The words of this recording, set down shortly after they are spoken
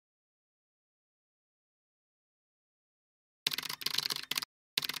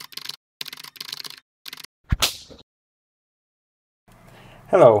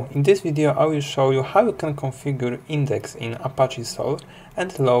Hello, in this video I will show you how you can configure index in Apache Solr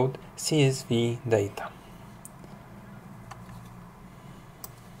and load CSV data.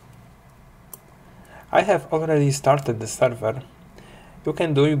 I have already started the server. You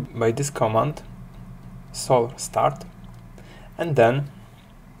can do it by this command, solr start, and then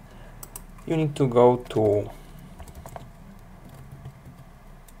you need to go to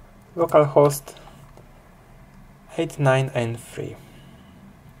localhost 8993.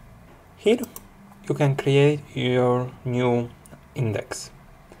 Here you can create your new index.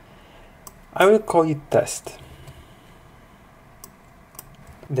 I will call it test.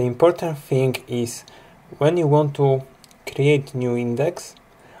 The important thing is when you want to create new index,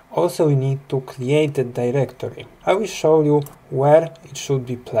 also you need to create a directory. I will show you where it should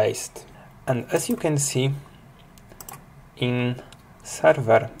be placed. And as you can see, in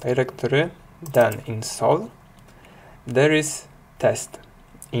server directory, then in Solr, there is test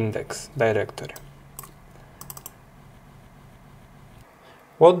index directory.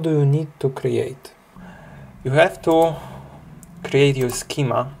 What do you need to create? You have to create your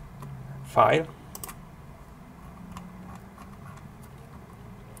schema file,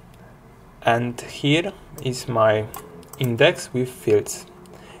 and here is my index with fields.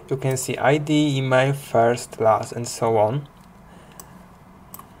 You can see ID, email, first, last, and so on.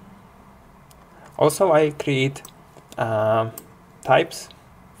 Also, I create types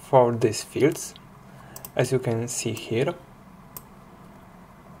for these fields, as you can see here.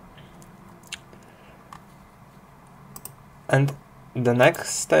 And the next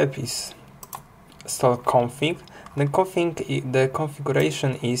step is solr config. The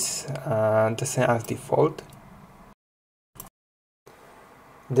configuration is the same as default.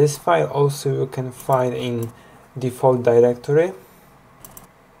 This file also you can find in default directory.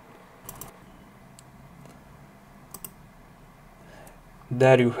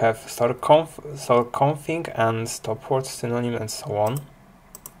 There you have solr config and stopwatch synonym and so on.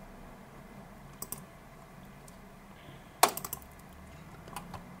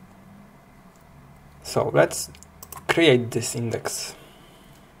 So let's create this index.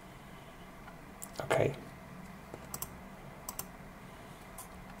 Okay.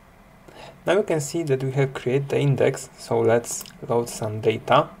 Now you can see that we have created the index, so let's load some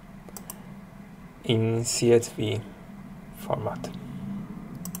data in CSV format.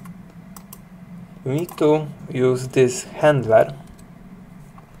 We need to use this handler .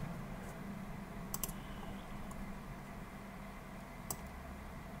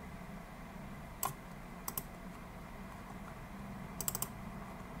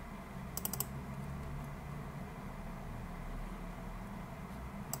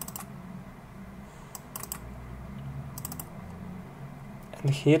 And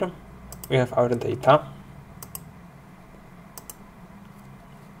here we have our data.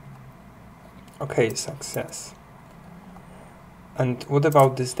 Okay, success. And what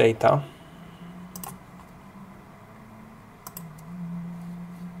about this data?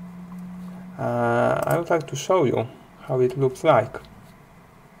 I would like to show you how it looks like.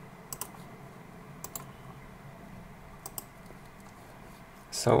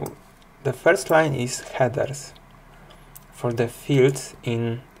 So the first line is headers for the fields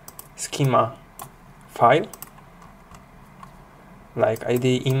in schema file, like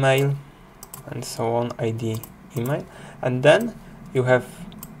ID, email, and so on, ID, email, and then you have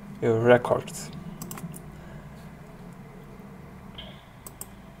your records.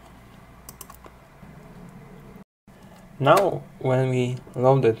 Now, when we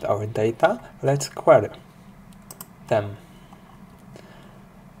loaded our data, let's query them.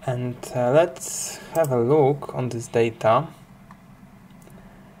 And let's have a look on this data.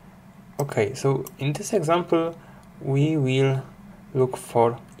 Okay, so in this example, we will look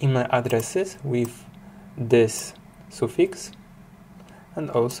for email addresses with this suffix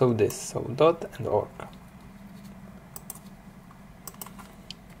and also this, so dot and org.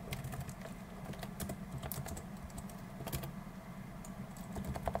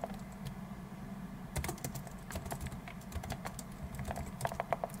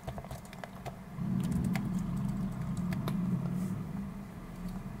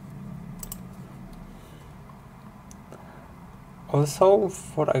 Also,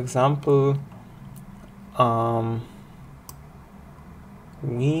 for example,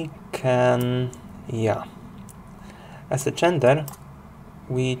 we can, as a gender,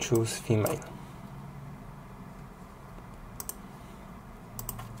 we choose female.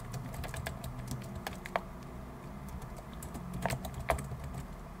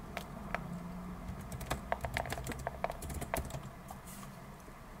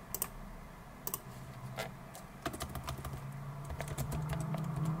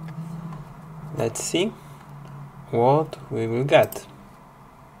 Let's see what we will get.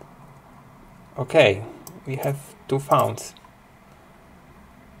 Okay, we have two founds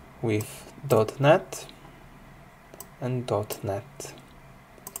with .NET and .NET.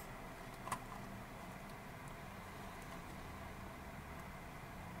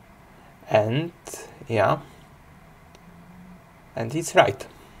 And yeah, and it's right.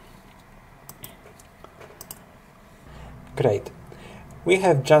 Great. We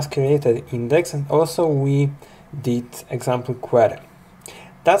have just created index and also we did example query.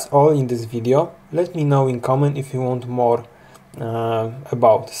 That's all in this video. Let me know in comment if you want more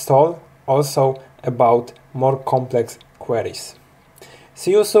about Solr, also about more complex queries.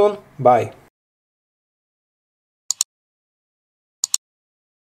 See you soon. Bye.